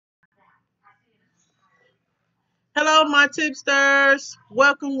Hello, my tipsters.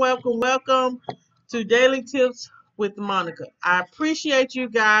 Welcome to Daily Tips with Monica. I appreciate you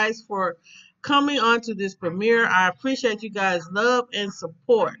guys for coming on to this premiere. I appreciate you guys' love and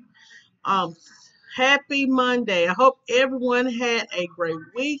support. Um, Happy Monday. I hope everyone had a great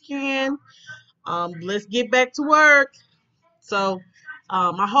weekend. Let's get back to work.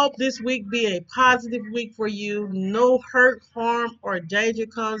 I hope this week be a positive week for you. No hurt, harm, or danger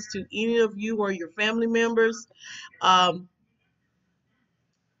comes to any of you or your family members. Um,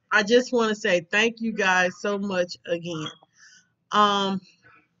 I just want to say thank you guys so much again. Um,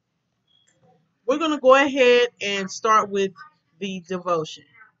 we're going to go ahead and start with the devotion.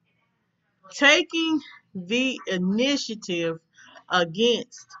 Taking the initiative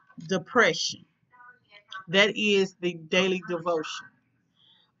against depression. That is the daily devotion.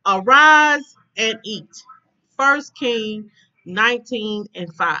 Arise and eat. 1 King 19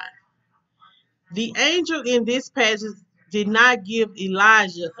 and 5. The angel in this passage did not give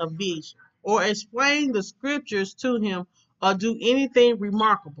Elijah a vision or explain the scriptures to him or do anything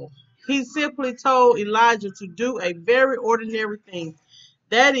remarkable. He simply told Elijah to do a very ordinary thing,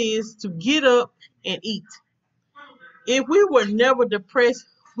 that is, to get up and eat. If we were never depressed,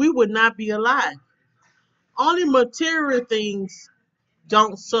 we would not be alive. Only material things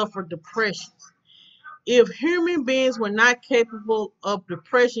don't suffer depression. If human beings were not capable of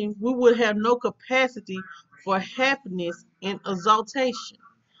depression, we would have no capacity for happiness and exaltation.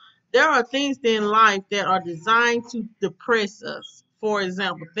 There are things in life that are designed to depress us. For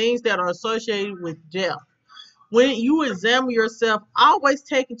example, things that are associated with death. When you examine yourself, always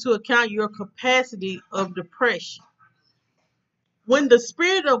take into account your capacity of depression. When the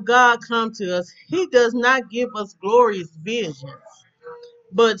Spirit of God comes to us, He does not give us glorious visions,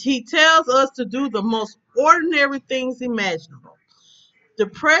 but He tells us to do the most ordinary things imaginable.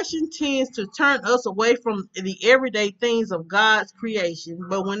 Depression tends to turn us away from the everyday things of God's creation,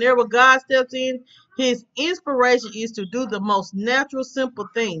 but whenever God steps in, His inspiration is to do the most natural, simple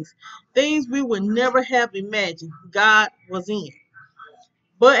things, things we would never have imagined God was in.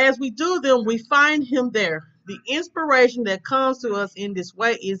 But as we do them, we find Him there. The inspiration that comes to us in this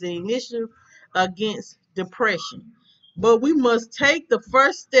way is an initiative against depression. But we must take the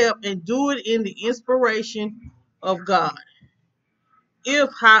first step and do it in the inspiration of God. If,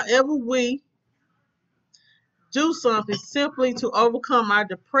 however, we do something simply to overcome our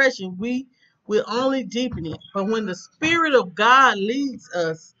depression, we will only deepen it. But when the Spirit of God leads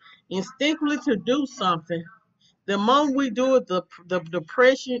us instinctively to do something, the moment we do it, the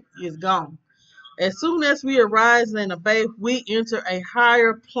depression is gone. As soon as we arise and obey, we enter a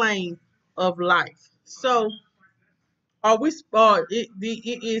higher plane of life. So, are we?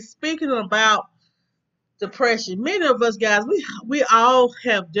 It is speaking about depression. Many of us guys, we all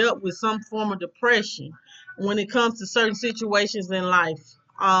have dealt with some form of depression when it comes to certain situations in life.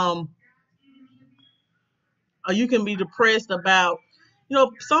 Or you can be depressed about,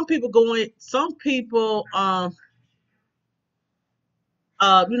 some people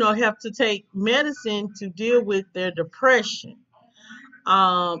have to take medicine to deal with their depression.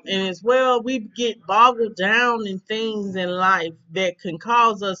 And as well, we get boggled down in things in life that can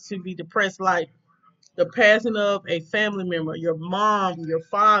cause us to be depressed, like the passing of a family member, your mom, your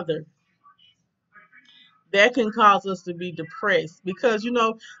father. That can cause us to be depressed because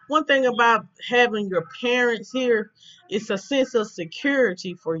one thing about having your parents here, it's a sense of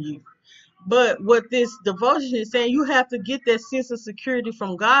security for you. But what this devotion is saying, you have to get that sense of security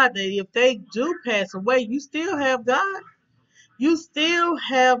from God, that if they do pass away, you still have God. You still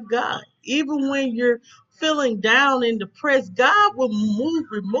have God. Even when you're feeling down and depressed, God will remove.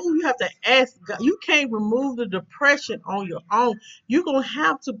 You have to ask God. You can't remove the depression on your own. You're going to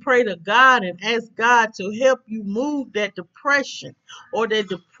have to pray to God and ask God to help you move that depression or that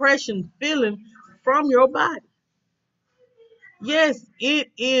depression feeling from your body. Yes, it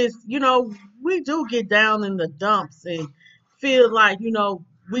is, we do get down in the dumps and feel like,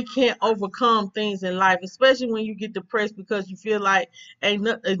 we can't overcome things in life, especially when you get depressed because you feel like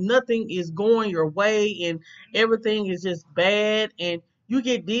nothing is going your way and everything is just bad, and you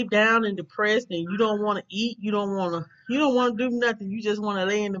get deep down and depressed and you don't want to eat, you don't want to do nothing, you just want to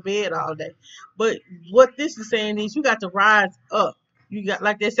lay in the bed all day. But what this is saying is you got to rise up. You got,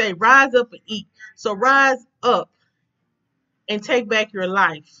 like they say, rise up and eat. So rise up and take back your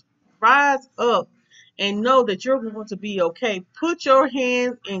life. Rise up and know that you're going to be okay. Put your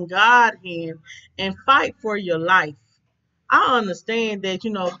hands in God's hand and fight for your life. I understand that,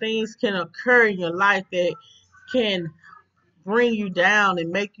 things can occur in your life that can bring you down and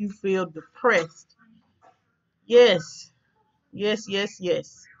make you feel depressed. Yes, yes, yes,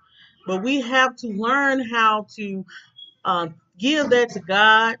 yes. But we have to learn how to give that to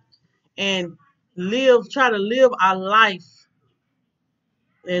God and try to live our life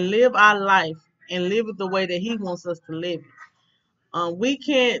and live it the way that He wants us to live it. We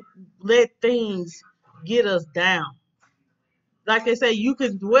can't let things get us down. Like they say, you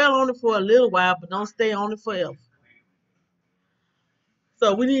can dwell on it for a little while, but don't stay on it forever.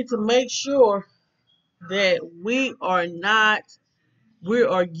 So we need to make sure that we are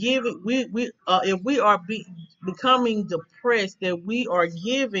giving, if we are becoming depressed, that we are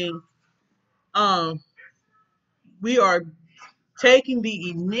giving, um, we are taking the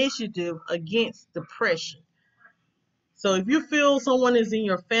initiative against depression. So if you feel someone is in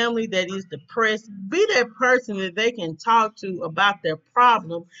your family that is depressed, be that person that they can talk to about their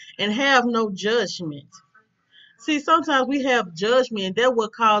problem and have no judgment. See, sometimes we have judgment, and that's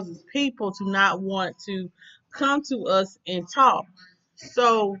what causes people to not want to come to us and talk.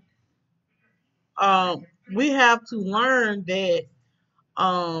 So we have to learn that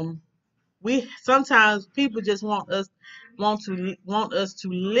um, we sometimes people just want us to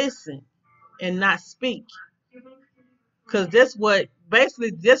listen and not speak, because that's what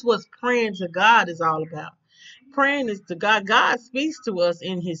praying to God is all about. Praying is to God. God speaks to us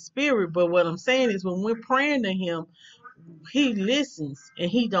in His spirit, but what I'm saying is when we're praying to Him, He listens and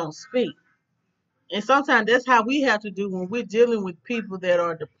He don't speak. And sometimes that's how we have to do when we're dealing with people that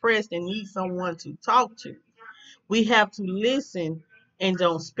are depressed and need someone to talk to. We have to listen and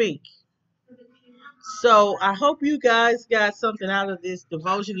don't speak. So I hope you guys got something out of this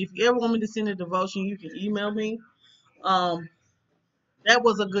devotion. If you ever want me to send a devotion, you can email me. Um, that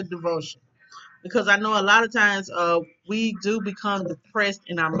was a good devotion, because I know a lot of times we do become depressed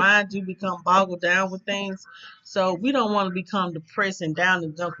and our mind do become boggled down with things. So we don't want to become depressed and down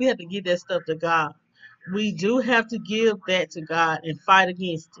and dumb. We have to give that stuff to God. We do have to give that to God and fight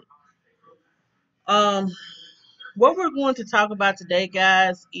against it. Um, what we're going to talk about today,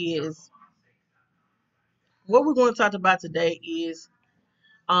 guys, is what we're going to talk about today is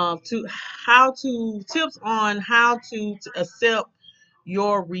to how to tips on how to accept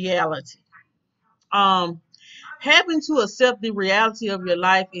your reality. Um, Having to accept the reality of your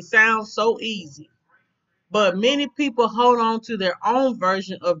life, it sounds so easy, but many people hold on to their own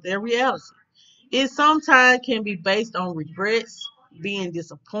version of their reality. It sometimes can be based on regrets, being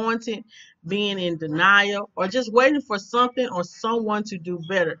disappointed, being in denial, or just waiting for something or someone to do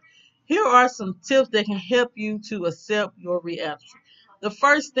better. Here are some tips that can help you to accept your reality. The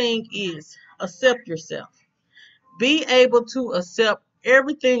first thing is accept yourself. Be able to accept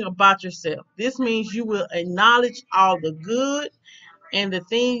everything about yourself. This means you will acknowledge all the good and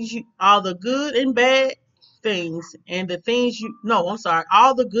all the good and bad things, and the things you, no, I'm sorry,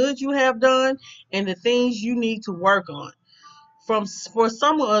 all the good you have done and the things you need to work on. For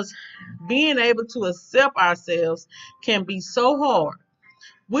some of us, being able to accept ourselves can be so hard.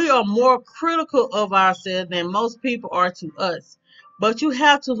 We are more critical of ourselves than most people are to us. But you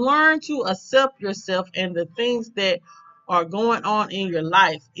have to learn to accept yourself and the things that are going on in your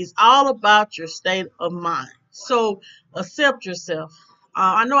life. It's all about your state of mind. So accept yourself.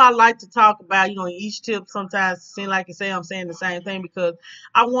 I know I like to talk about, each tip sometimes it seems like I'm saying the same thing, because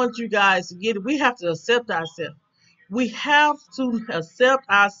I want you guys to get it. We have to accept ourselves. We have to accept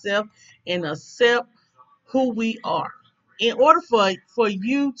ourselves and accept who we are. In order for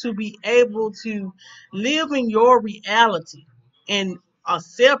you to be able to live in your reality and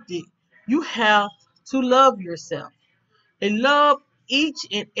accept it, you have to love yourself and love each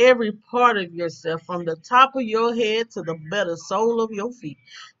and every part of yourself, from the top of your head to the better sole of your feet.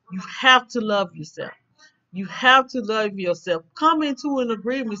 You have to love yourself. You have to love yourself. Come into an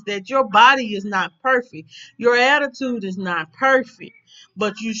agreement that your body is not perfect. Your attitude is not perfect,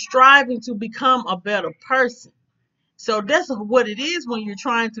 but you're striving to become a better person. So that's what it is when you're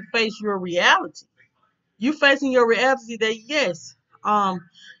trying to face your reality. You facing your reality that yes, I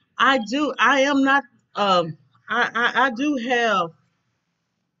am not, I do have,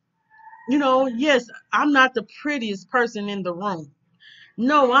 yes, I'm not the prettiest person in the room.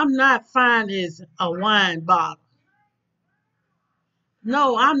 No, I'm not fine as a wine bottle.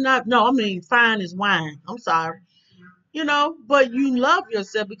 No, I'm not, no, I mean fine as wine. I'm sorry. But you love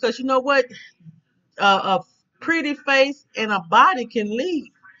yourself, because you know what? A pretty face and a body can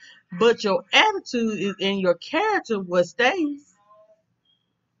leave, but your attitude is and your character what stays.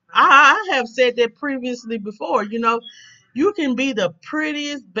 I have said that previously before. You can be the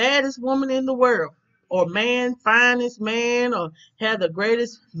prettiest, baddest woman in the world, or man, finest man, or have the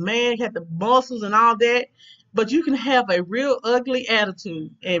greatest man, have the muscles and all that. But you can have a real ugly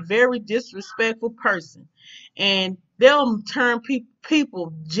attitude, a very disrespectful person, and they'll turn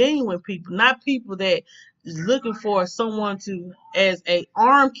people, genuine people, not people that is looking for someone to as a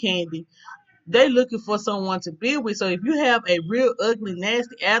arm candy. They looking for someone to build with. So if you have a real ugly,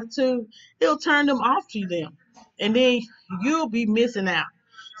 nasty attitude, it'll turn them off to them, and then you'll be missing out.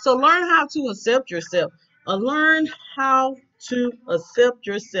 So learn how to accept yourself. Learn how to accept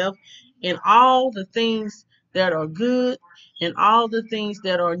yourself in all the things that are good and all the things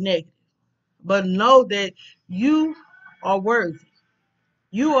that are negative. But know that you are worthy.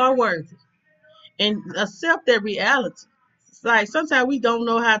 You are worthy, and accept that reality. It's like sometimes we don't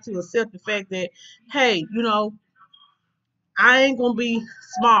know how to accept the fact that, hey, I ain't gonna be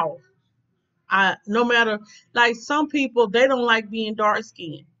small. I no matter, like some people they don't like being dark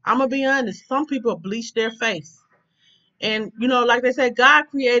skinned. I'm gonna be honest. Some people bleach their face, and like they said, God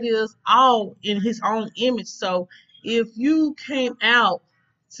created us all in His own image. So if you came out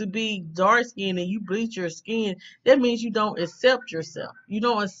to be dark skinned and you bleach your skin, that means you don't accept yourself. You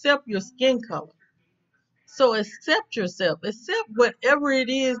don't accept your skin color. So accept yourself. Accept whatever it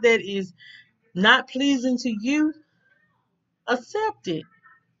is that is not pleasing to you. Accept it.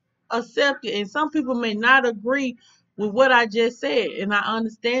 Accept it. And some people may not agree with what I just said, and I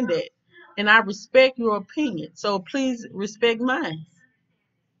understand that. And I respect your opinion. So please respect mine.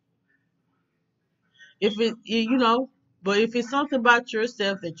 If but if it's something about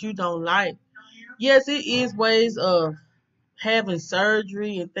yourself that you don't like, yes, it is ways of having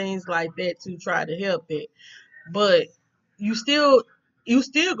surgery and things like that to try to help it. But you still you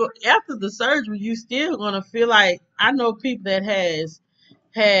still go after the surgery, you still gonna feel like, I know people that has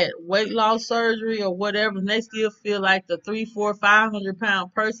had weight loss surgery or whatever, and they still feel like the 300, 400, 500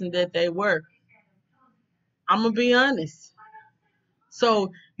 pound person that they were. I'm gonna be honest.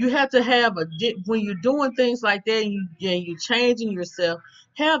 So you have to have when you're doing things like that, and you're changing yourself,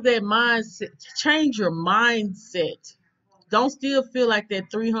 have that mindset. Change your mindset. Don't still feel like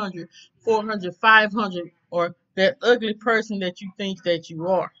that 300, 400, 500, or that ugly person that you think that you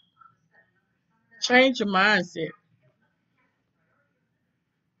are. Change your mindset.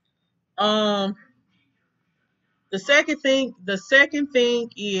 Um, the second thing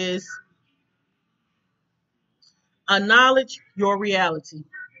is acknowledge your reality.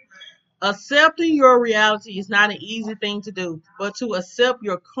 Accepting your reality is not an easy thing to do, but to accept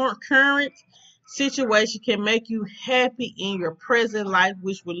your current situation can make you happy in your present life,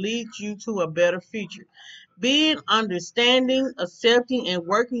 which will lead you to a better future. Being understanding, accepting, and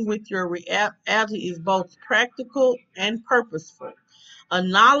working with your reality is both practical and purposeful.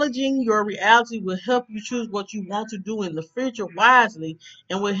 Acknowledging your reality will help you choose what you want to do in the future wisely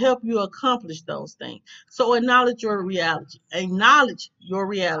and will help you accomplish those things. So acknowledge your reality. Acknowledge your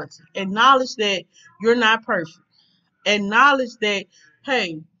reality. Acknowledge that you're not perfect. Acknowledge that,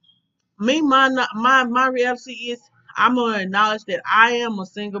 hey, my reality is, I'm gonna acknowledge that I am a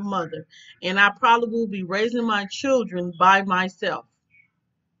single mother and I probably will be raising my children by myself.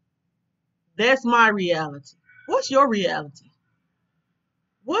 That's my reality. What's your reality?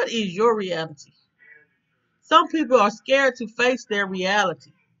 What is your reality? Some people are scared to face their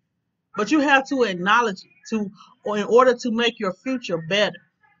reality, but you have to acknowledge it or in order to make your future better.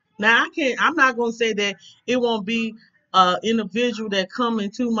 Now, I'm not going to say that it won't be an individual that come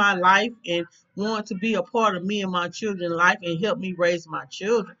into my life and want to be a part of me and my children's life and help me raise my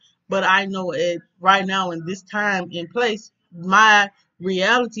children. But I know right now in this time and place, my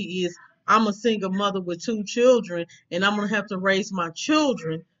reality is I'm a single mother with two children, and I'm going to have to raise my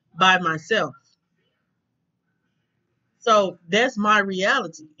children by myself. So that's my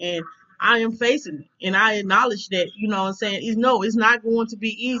reality. And I am facing it. And I acknowledge that, what I'm saying, no, it's not going to be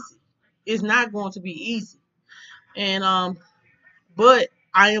easy. It's not going to be easy. And but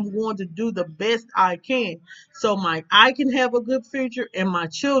I am going to do the best I can. So I can have a good future and my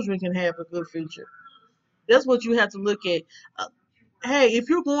children can have a good future. That's what you have to look at. Uh, hey, if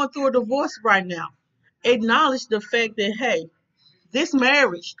you're going through a divorce right now, acknowledge the fact that, hey, this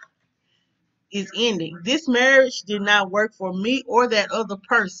marriage is ending. This marriage did not work for me or that other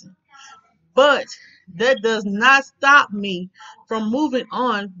person. But that does not stop me from moving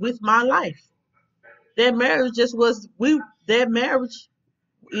on with my life. That marriage just was we that marriage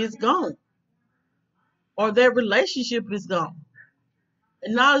is gone, or that relationship is gone.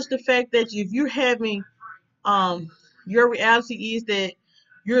 Acknowledge the fact that if you're having your reality is that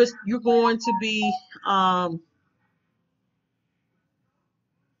you're going to be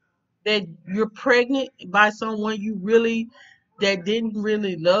that you're pregnant by someone that didn't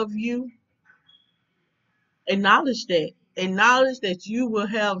really love you. Acknowledge that. Acknowledge that you will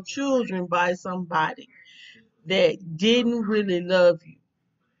have children by somebody. that didn't really love you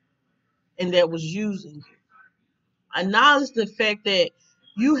and that was using you. Acknowledge the fact that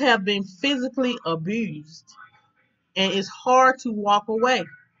you have been physically abused and it's hard to walk away.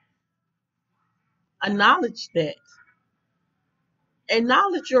 Acknowledge that.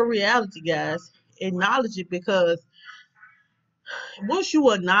 Acknowledge your reality, guys. Acknowledge it, because once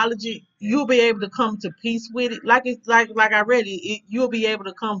you acknowledge it, you'll be able to come to peace with it. Like it's like I read it, you'll be able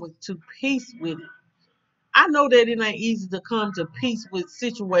to come to peace with it. I know that it ain't easy to come to peace with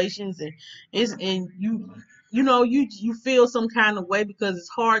situations, and you feel some kind of way because it's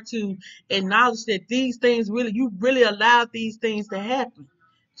hard to acknowledge that these things you really allowed these things to happen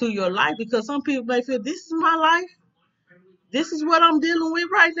to your life, because some people may feel this is my life. This is what I'm dealing with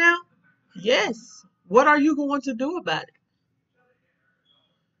right now. Yes. What are you going to do about it?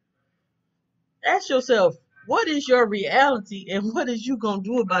 Ask yourself, what is your reality and what is you going to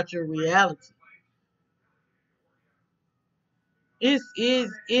do about your reality? It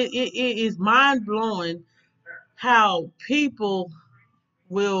is mind blowing how people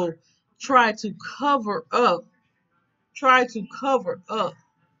will try to cover up, try to cover up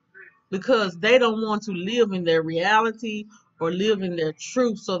because they don't want to live in their reality or live in their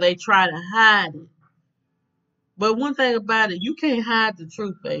truth, so they try to hide it. But one thing about it, you can't hide the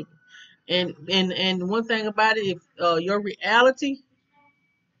truth, baby. And one thing about it, if your reality,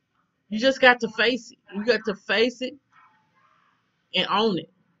 you just got to face it. You got to face it and own it.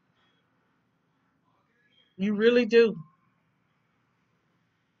 You really do.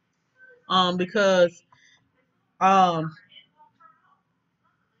 Because um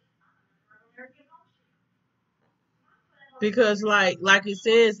because like it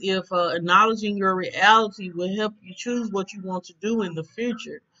says, if acknowledging your reality will help you choose what you want to do in the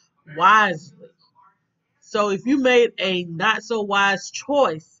future wisely. So if you made a not so wise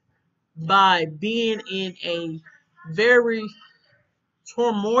choice by being in a very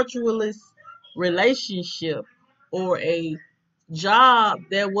tumultuous relationship or a job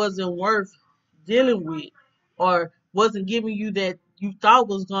that wasn't worth dealing with, or wasn't giving you that you thought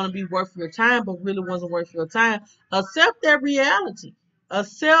was going to be worth your time but really wasn't worth your time, accept that reality.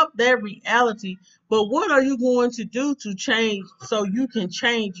 Accept that reality. But what are you going to do to change so you can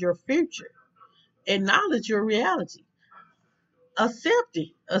change your future? Acknowledge your reality. Accept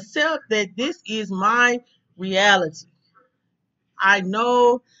it. Accept that this is my reality. I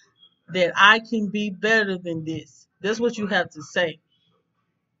know that I can be better than this. That's what you have to say.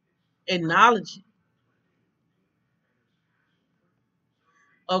 Acknowledge it.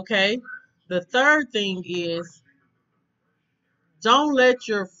 Okay? The third thing is, don't let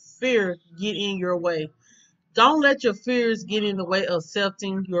your fear get in your way. Don't let your fears get in the way of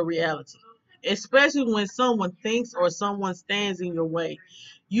accepting your reality, especially when someone thinks or someone stands in your way.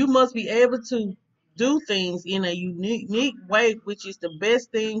 You must be able to do things in a unique way, which is the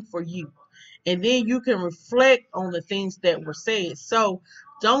best thing for you. And then you can reflect on the things that were said. So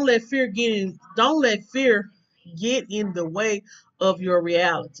don't let fear get in the way of your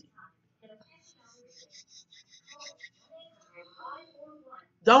reality.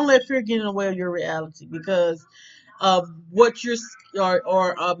 Don't let fear get in the way of your reality because of what you're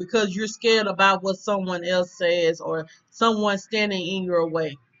or because you're scared about what someone else says or someone standing in your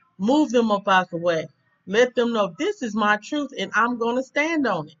way. Move them up out the way. Let them know this is my truth and I'm going to stand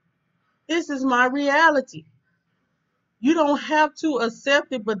on it. This is my reality. You don't have to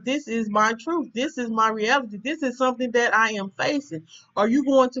accept it, but this is my truth. This is my reality. This is something that I am facing. Are you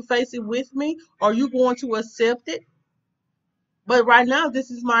going to face it with me? Are you going to accept it? But right now, this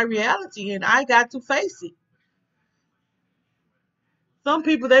is my reality and I got to face it. Some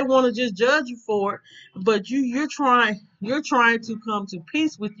people, they want to just judge you for it, but you're trying to come to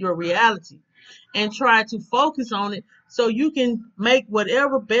peace with your reality and try to focus on it so you can make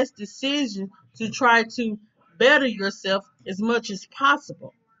whatever best decision to try to better yourself as much as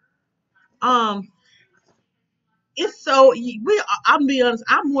possible. Um, it's so we. I'm be honest.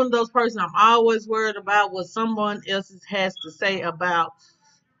 I'm one of those persons. I'm always worried about what someone else has to say about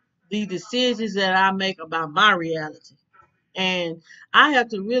the decisions that I make about my reality. And I have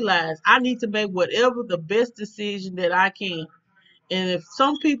to realize I need to make whatever the best decision that I can. And if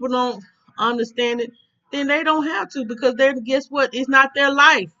some people don't understand it, then they don't have to, because they guess what? It's not their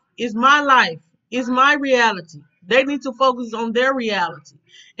life. It's my life. It's my reality. They need to focus on their reality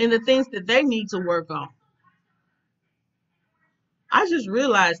and the things that they need to work on. I just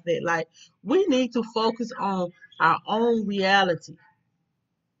realized that we need to focus on our own reality.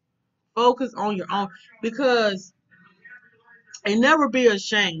 Focus on your own, because and never be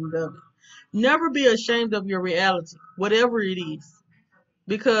ashamed of it. Never be ashamed of your reality, whatever it is.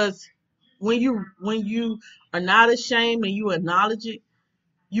 Because when you are not ashamed and you acknowledge it,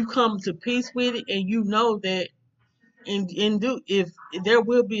 you come to peace with it, and you know that if there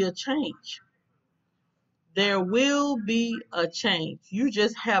will be a change. There will be a change. You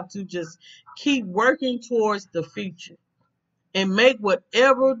just have to just keep working towards the future and make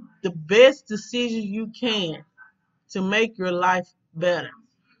whatever the best decision you can to make your life better.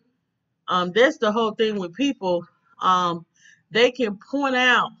 That's the whole thing with people. They can point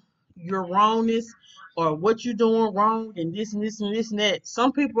out your wrongness or what you're doing wrong and this and this and this and that.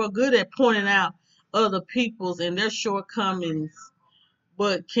 Some people are good at pointing out other people's and their shortcomings,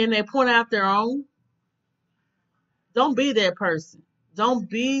 but can they point out their own? Don't be that person. Don't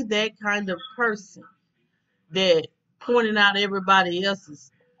be that kind of person that pointing out everybody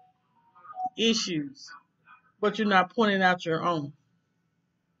else's issues, but you're not pointing out your own.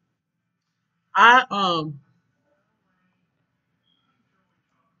 I um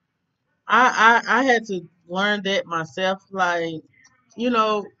I had to learn that myself. Like, you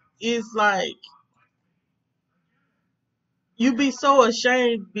know, it's like you be so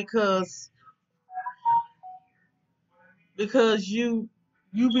ashamed because you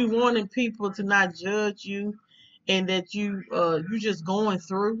be wanting people to not judge you and that you just going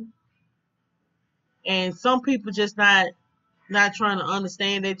through, and some people just not trying to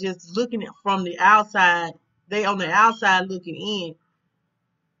understand. They're just looking at from the outside. They on the outside looking in,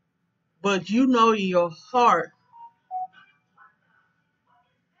 but you know in your heart,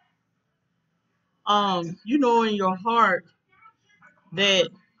 you know in your heart that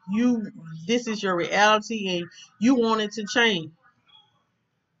you this is your reality and you want it to change.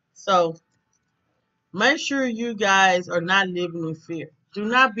 So make sure you guys are not living in fear. Do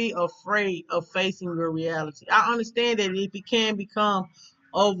not be afraid of facing your reality. I understand that it can become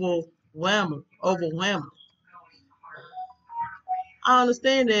overwhelming. I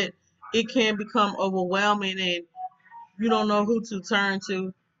understand that it can become overwhelming and you don't know who to turn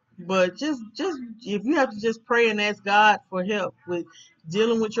to. But just if you have to just pray and ask God for help with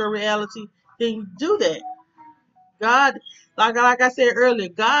dealing with your reality, then do that. God, like I said earlier,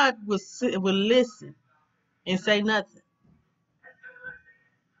 God will listen and say nothing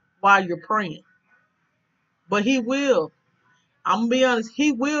while you're praying. But He will. I'm gonna be honest.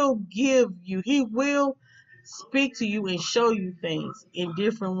 He will speak to you and show you things in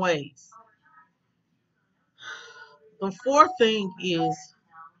different ways. The fourth thing is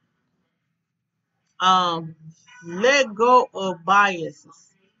um, let go of biases.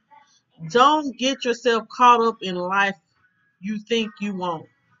 Don't get yourself caught up in life you think you won't.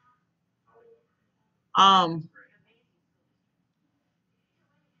 Um,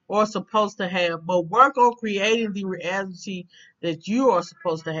 or supposed to have, but work on creating the reality that you are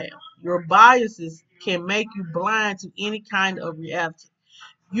supposed to have. Your biases can make you blind to any kind of reality.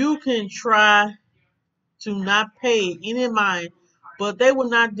 You can try to not pay any mind, but they will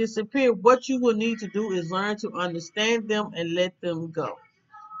not disappear. What you will need to do is learn to understand them and let them go.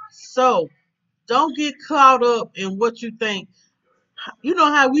 So don't get caught up in what you think. You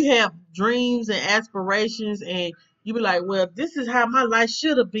know how we have dreams and aspirations, and you be like, well, this is how my life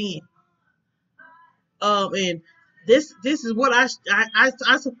should have been. And this is what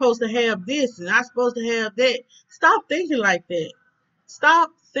I supposed to have this and I supposed to have that. Stop thinking like that.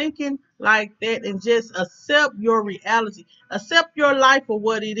 Stop thinking like that and just accept your reality. Accept your life for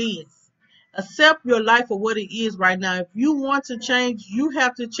what it is. Accept your life for what it is right now. If you want to change, you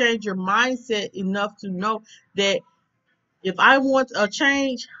have to change your mindset enough to know that if I want a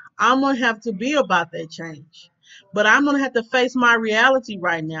change, I'm gonna have to be about that change. But I'm gonna have to face my reality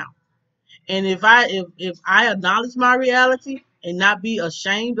right now. And if I acknowledge my reality and not be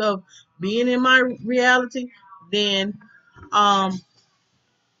ashamed of being in my reality, then um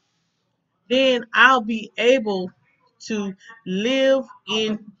then I'll be able to live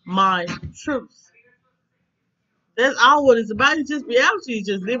in my truth. That's all what it's about. It's just reality. It's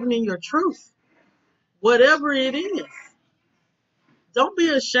just living in your truth, whatever it is. Don't be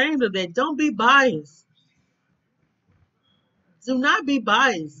ashamed of that. Don't be biased. Do not be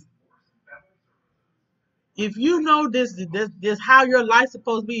biased. If you know this how your life's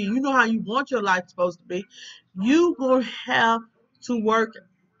supposed to be, you know how you want your life supposed to be, you gonna have to work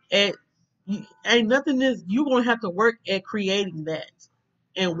at ain't nothing is you gonna have to work at creating that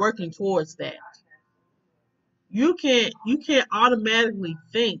and working towards that. You can't automatically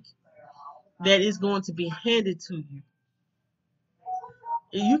think that it's going to be handed to you.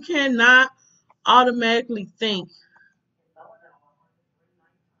 You cannot automatically think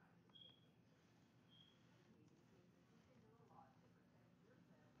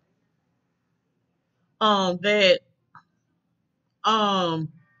that um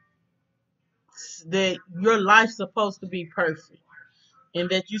that your life's supposed to be perfect, and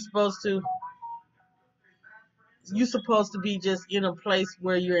that you're supposed to be just in a place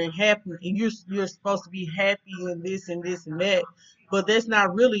where you're in happy, and you're supposed to be happy in this and this and that, but that's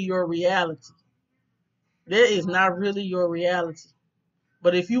not really your reality. That is not really your reality.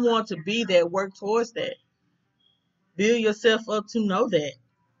 But if you want to be that, work towards that. Build yourself up to know that.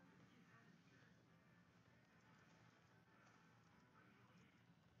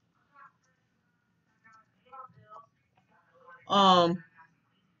 Um,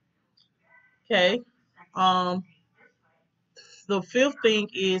 okay. Um, the fifth thing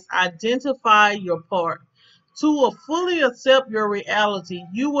is identify your part. To fully accept your reality,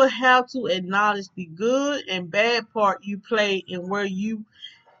 you will have to acknowledge the good and bad part you play in where you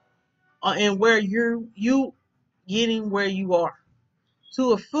and where you getting where you are.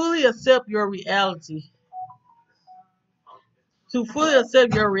 To fully accept your reality,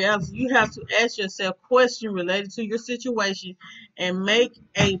 you have to ask yourself questions related to your situation and make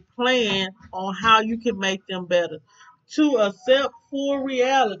a plan on how you can make them better. To accept full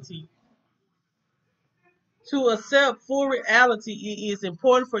reality, it is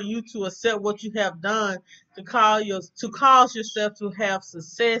important for you to accept what you have done to cause yourself to have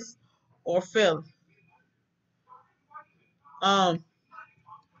success or failure. Um,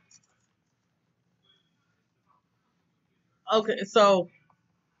 okay, so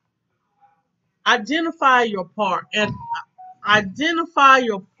identify your part and identify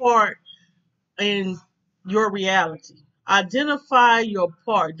your part in your reality. Identify your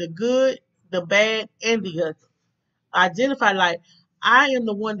part, the good, the bad, and the ugly. Identify, like, I am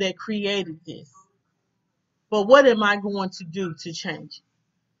the one that created this, but what am I going to do to change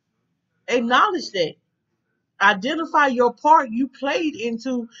it? Acknowledge that. Identify your part you played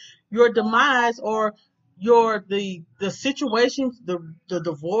into your demise, or the situation, the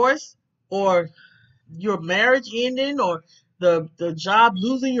divorce, or your marriage ending, or the job,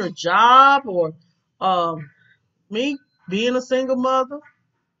 losing your job, or um me being a single mother.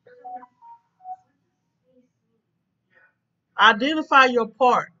 Identify your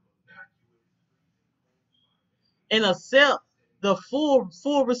part and accept the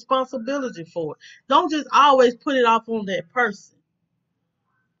full responsibility for it. Don't just always put it off on that person.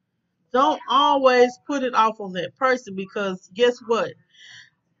 Don't always put it off on that person, because guess what?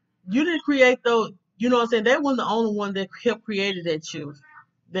 You didn't create those. You know what I'm saying? They weren't the only one that helped created that children,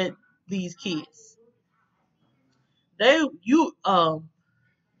 that these kids. They you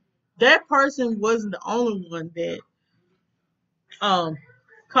That person wasn't the only one that um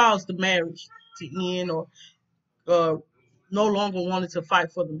caused the marriage to end, or uh, no longer wanted to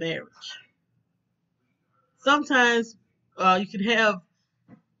fight for the marriage. Sometimes you can have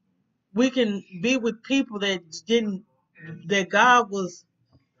we can be with people didn't that God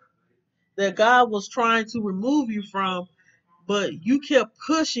was trying to remove you from, but you kept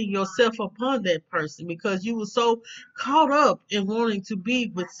pushing yourself upon that person because you were so caught up in wanting to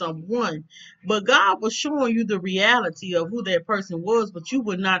be with someone. But God was showing you the reality of who that person was, but you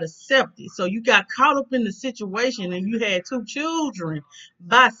would not accept it. So you got caught up in the situation, and you had two children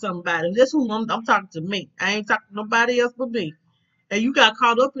by somebody. That's who I'm talking to me. I ain't talking to nobody else but me. And you got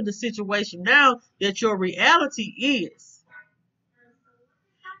caught up in the situation now that your reality is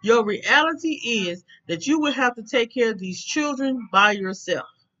that you will have to take care of these children by yourself.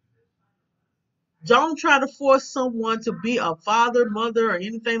 Don't try to force someone to be a father, mother, or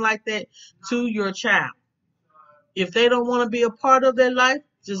anything like that to your child. If they don't want to be a part of their life,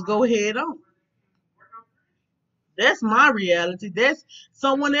 just go ahead on. That's my reality. That's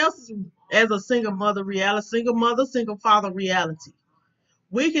someone else's, as a single mother reality, single mother, single father reality.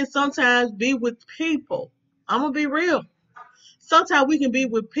 We can sometimes be with people. I'm going to be real. Sometimes we can be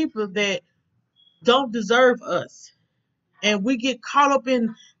with people that don't deserve us. And we get caught up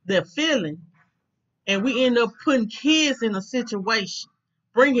in their feeling, and we end up putting kids in a situation,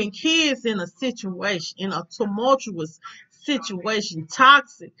 bringing kids in a situation, in a tumultuous situation,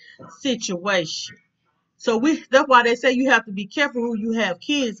 toxic situation. So that's why they say you have to be careful who you have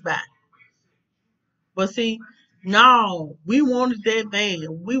kids by. But see, no, we wanted that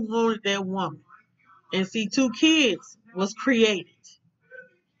man, we wanted that woman. And see, two kids was created.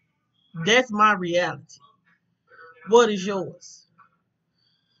 That's my reality. What is yours?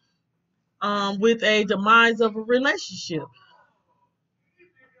 With a demise of a relationship.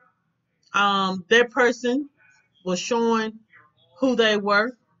 That person was showing who they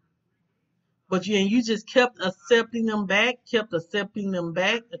were, but you just kept accepting them back, kept accepting them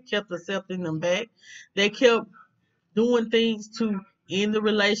back, kept accepting them back. They kept doing things to end the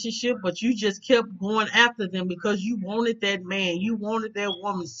relationship, but you just kept going after them because you wanted that man, you wanted that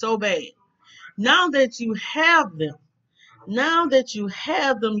woman so bad. Now that you have them,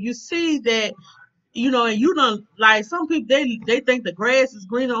 you see that, and you don't, like, some people, they think the grass is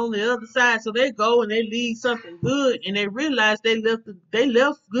greener on the other side, so they go and they leave something good, and they realize they left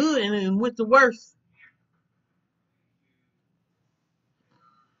good and then went to worse.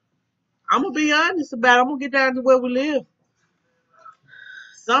 I'm gonna be honest about it. I'm gonna get down to where we live.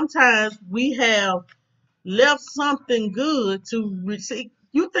 Sometimes we have left something good to receive.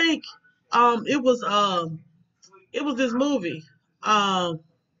 You think it was this movie.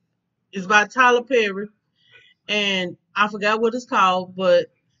 It's by Tyler Perry, and I forgot what it's called, but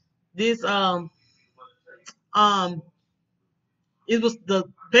this um it was it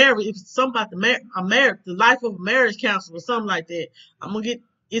was something about the life of a marriage counselor or something like that. I'm gonna get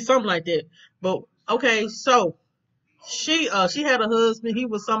it's something like that. But okay, so she had a husband. He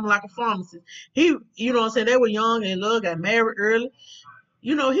was something like a pharmacist. He, you know what I'm saying, they were young and in love, got married early.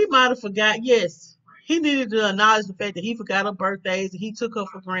 He might have forgot. Yes, he needed to acknowledge the fact that he forgot her birthdays and he took her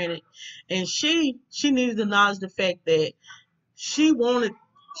for granted. And she needed to acknowledge the fact that she wanted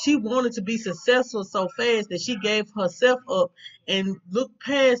she wanted to be successful so fast that she gave herself up and looked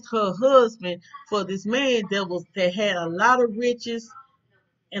past her husband for this man that had a lot of riches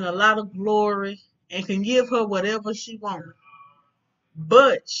and a lot of glory and can give her whatever she wanted.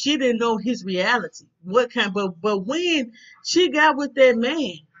 But she didn't know his reality. But when she got with that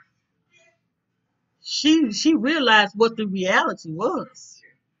man, she realized what the reality was.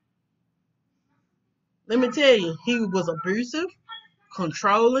 Let me tell you, he was abusive,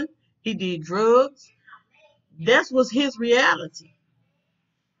 controlling, he did drugs. That was his reality.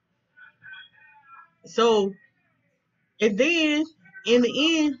 So, and then in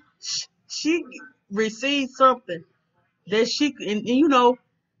the end, she received something that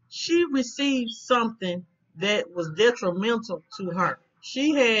she received something that was detrimental to her.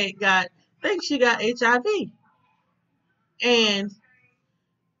 I think she got HIV, and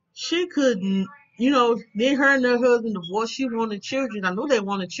she couldn't, then her and her husband divorced. She wanted children. I know they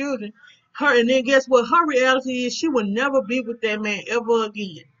wanted children. And then guess what? Her reality is she would never be with that man ever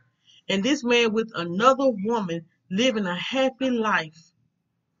again. And this man with another woman living a happy life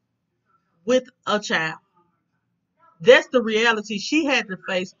with a child. That's the reality she had to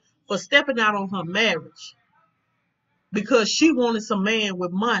face for stepping out on her marriage because she wanted some man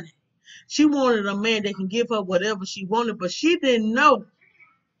with money. She wanted a man that can give her whatever she wanted, but she didn't know.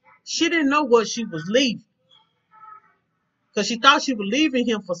 She didn't know what she was leaving because she thought she was leaving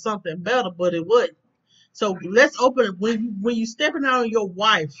him for something better, but it wasn't. So let's open it. When you stepping out on your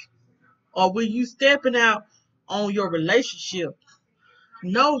wife or when you stepping out on your relationship,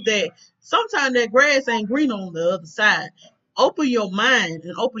 know that sometimes that grass ain't green on the other side. Open your mind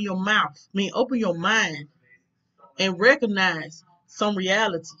and open your mouth. Open your mind and recognize some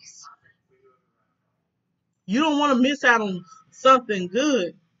realities. You don't want to miss out on something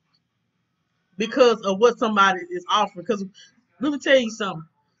good because of what somebody is offering. Because let me tell you something.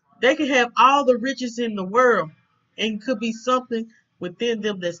 They can have all the riches in the world and could be something within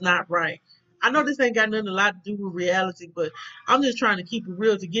them that's not right. I know this ain't got nothing a lot to do with reality, but I'm just trying to keep it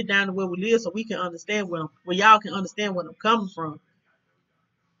real to get down to where we live so we can understand where y'all can understand where I'm coming from.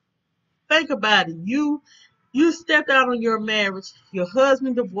 Think about it. You stepped out on your marriage, your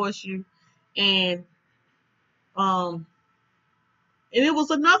husband divorced you, and um and it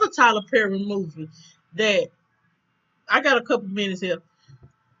was another Tyler Perry movie that I got a couple minutes here.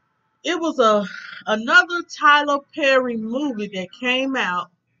 It was another Tyler Perry movie that came out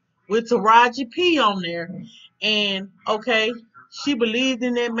with Taraji P on there. And okay, she believed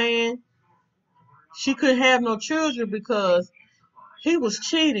in that man. She couldn't have no children because he was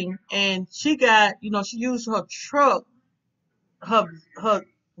cheating, and she used her truck, her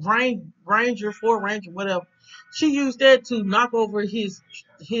Ranger, Ford Ranger, whatever. She used that to knock over his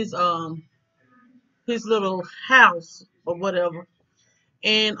his little house or whatever.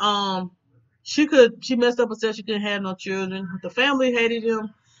 And she messed up herself. She couldn't have no children. The family hated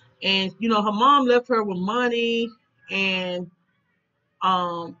him, and her mom left her with money, and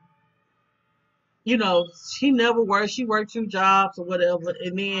um she never worked. She worked 2 jobs or whatever,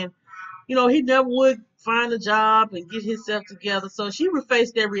 and then he never would find a job and get himself together. So she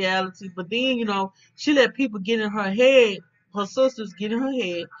faced that reality. But then she let people get in her head. Her sisters get in her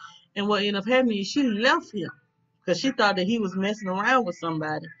head, and what ended up happening is she left him because she thought that he was messing around with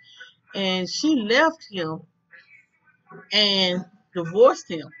somebody, and she left him and divorced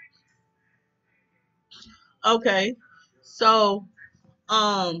him. Okay, so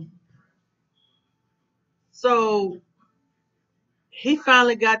um, so he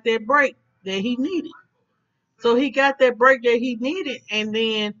finally got that break that he needed. So he got that break that he needed, and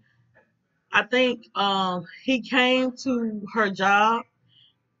then I think he came to her job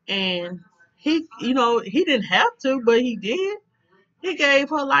and he didn't have to, but he did. He gave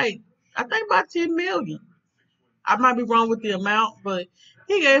her like I think about 10 million. I might be wrong with the amount, but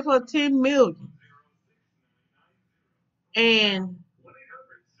he gave her 10 million. And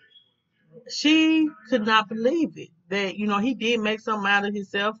she could not believe it that he did make something out of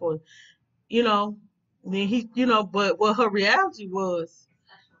himself, or you know then but what her reality was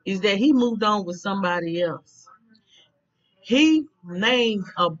is that he moved on with somebody else. He named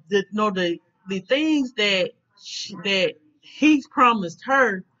the things that he promised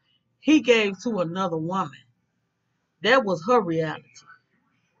her, he gave to another woman. That was her reality.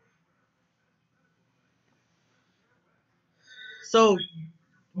 So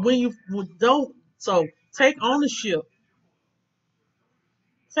when you don't so take ownership,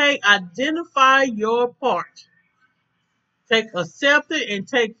 take identify your part, take accept it, and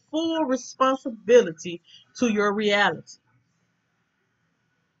take full responsibility to your reality.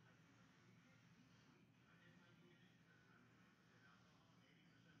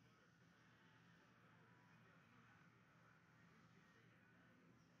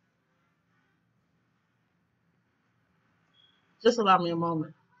 Just allow me a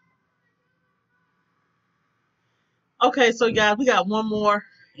moment. Okay, so guys, we got one more,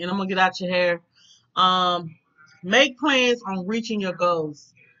 and I'm gonna get out your hair. Um, Make plans on reaching your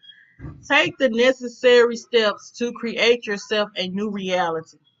goals. Take the necessary steps to create yourself a new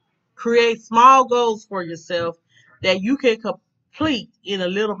reality. Create small goals for yourself that you can complete in a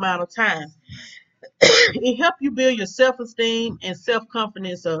little amount of time. It helps you build your self-esteem and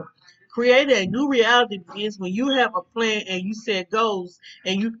self-confidence up. Creating a new reality begins when you have a plan and you set goals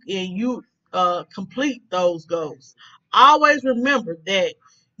and you complete those goals. Always remember that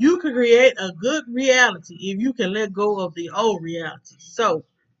you can create a good reality if you can let go of the old reality. So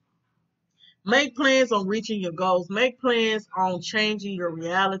make plans on reaching your goals. Make plans on changing your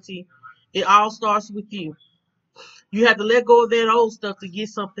reality. It all starts with you. You have to let go of that old stuff to get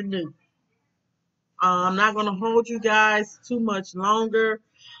something new. I'm not going to hold you guys too much longer.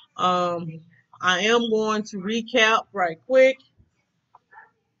 Um, I am going to recap right quick.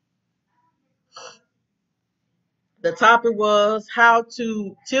 The topic was how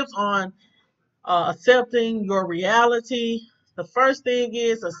to tips on accepting your reality. The first thing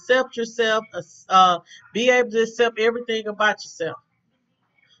is accept yourself. Be able to accept everything about yourself.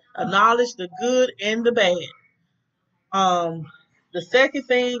 Acknowledge the good and the bad. Um, the second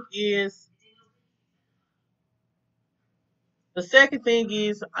thing is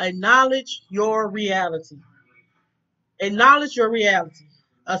acknowledge your reality. Acknowledge your reality.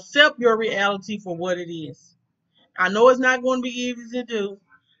 Accept your reality for what it is. I know it's not going to be easy to do,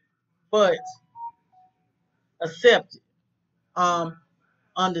 but accept it. Um,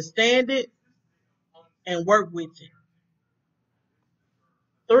 Understand it and work with it.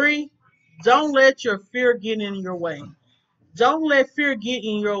 Three, don't let your fear get in your way. Don't let fear get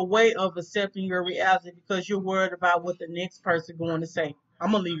in your way of accepting your reality because you're worried about what the next person going to say.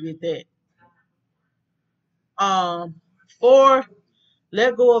 I'm gonna leave it at that. Four,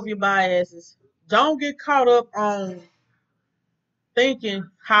 let go of your biases. Don't get caught up on thinking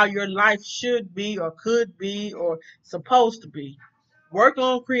how your life should be or could be or supposed to be. Work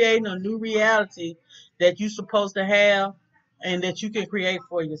on creating a new reality that you're supposed to have and that you can create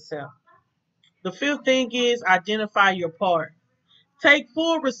for yourself. The fifth thing is identify your part. Take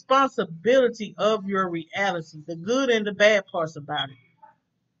full responsibility of your reality, the good and the bad parts about it.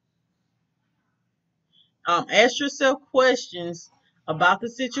 Ask yourself questions about the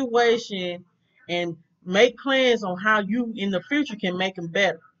situation and make plans on how you in the future can make them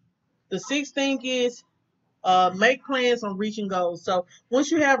better. The sixth thing is make plans on reaching goals. So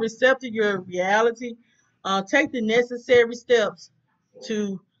once you have accepted your reality, take the necessary steps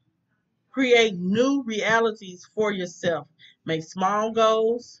to create new realities for yourself. Make small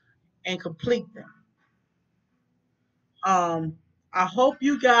goals and complete them. Um, I hope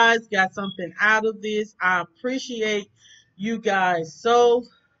you guys got something out of this. I appreciate you guys so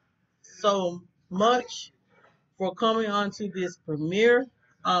much for coming on to this premiere.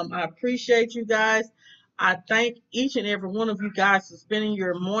 I appreciate you guys. I thank each and every one of you guys for spending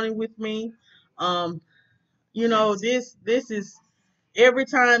your morning with me. Um, this is every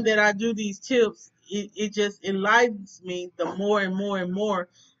time that I do these tips, it just enlightens me the more and more and more,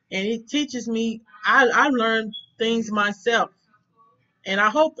 and it teaches me. I learn things myself, and I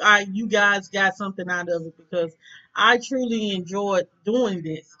hope you guys got something out of it because I truly enjoyed doing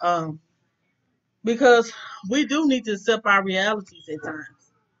this. Because we do need to accept our realities at times.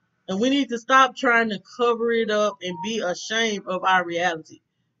 And we need to stop trying to cover it up and be ashamed of our reality.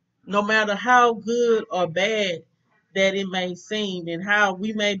 no matter how good or bad that it may seem, and how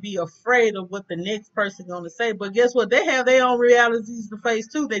we may be afraid of what the next person gonna say. But guess what? They have their own realities to face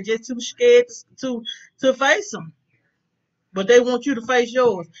too. They're just too scared to face them. But they want you to face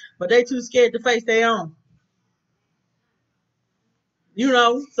yours. But they too scared to face their own. You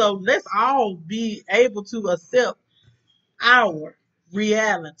know, so let's all be able to accept our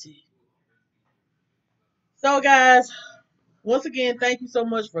reality. So guys, once again, thank you so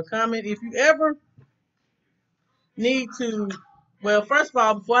much for coming. If you ever need to, well, first of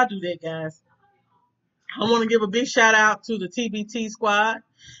all, before I do that, guys, I want to give a big shout out to the TBT squad.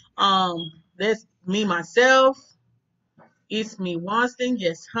 That's me, myself. It's me, Wanston.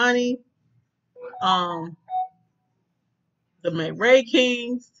 Yes, Hunni. Um, the McRae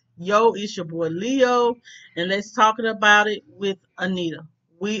Kingz. Yo, it's your boy Leo, and let's talking about it with Anita.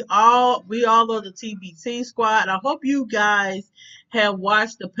 We all are the TBT squad. I hope you guys have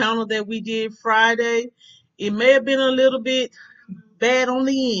watched the panel that we did Friday. It may have been a little bit bad on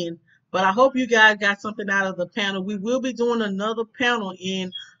the end, but I hope you guys got something out of the panel. We will be doing another panel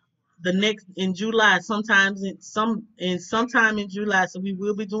in July, sometime in July. So we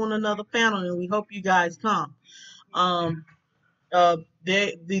will be doing another panel, and we hope you guys come. Um,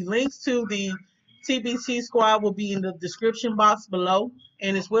 the links to the TBT squad will be in the description box below.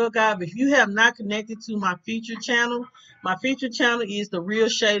 And as well, guys, if you have not connected to my featured channel is the real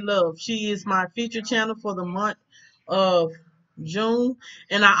Shae Love. She is my featured channel for the month of June.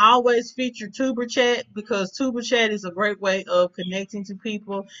 And I always feature Tuber Chat because Tuber Chat is a great way of connecting to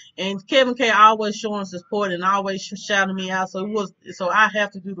people. And Kevin K always showing support and always shouting me out. So I have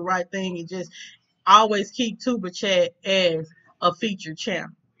to do the right thing and just always keep Tuber Chat as a featured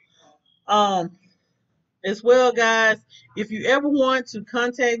channel. As well, guys, if you ever want to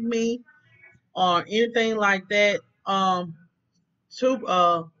contact me or anything like that,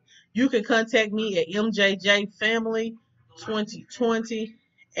 to you can contact me at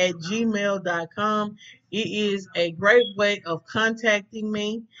mjjfamily2020@gmail.com. It is a great way of contacting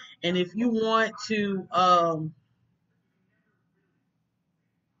me. And if you want to I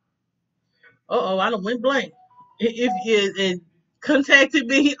don't went blank. If you contacted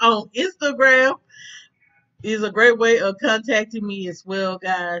me on Instagram, is a great way of contacting me as well,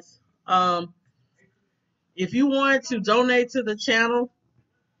 guys. If you want to donate to the channel,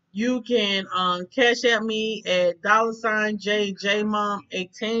 you can cash at me at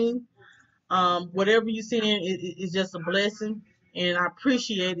 $JJMom18. Whatever you see in it is just a blessing, and I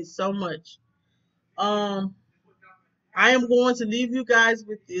appreciate it so much. I am going to leave you guys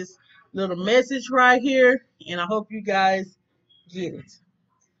with this little message right here, and I hope you guys get it.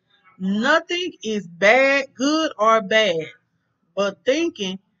 Nothing is bad, good or bad, but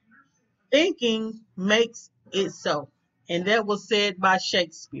thinking makes it so. And that was said by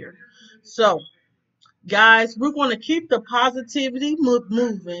Shakespeare. So, guys, we're going to keep the positivity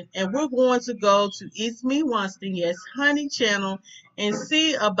moving, and we're going to go to It's Me Wanston, yes, Hunni channel, and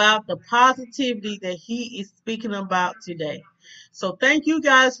see about the positivity that he is speaking about today. So thank you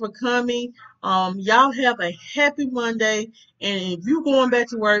guys for coming. Y'all have a happy Monday, and if you're going back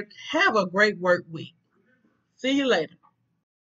to work, have a great work week. See you later.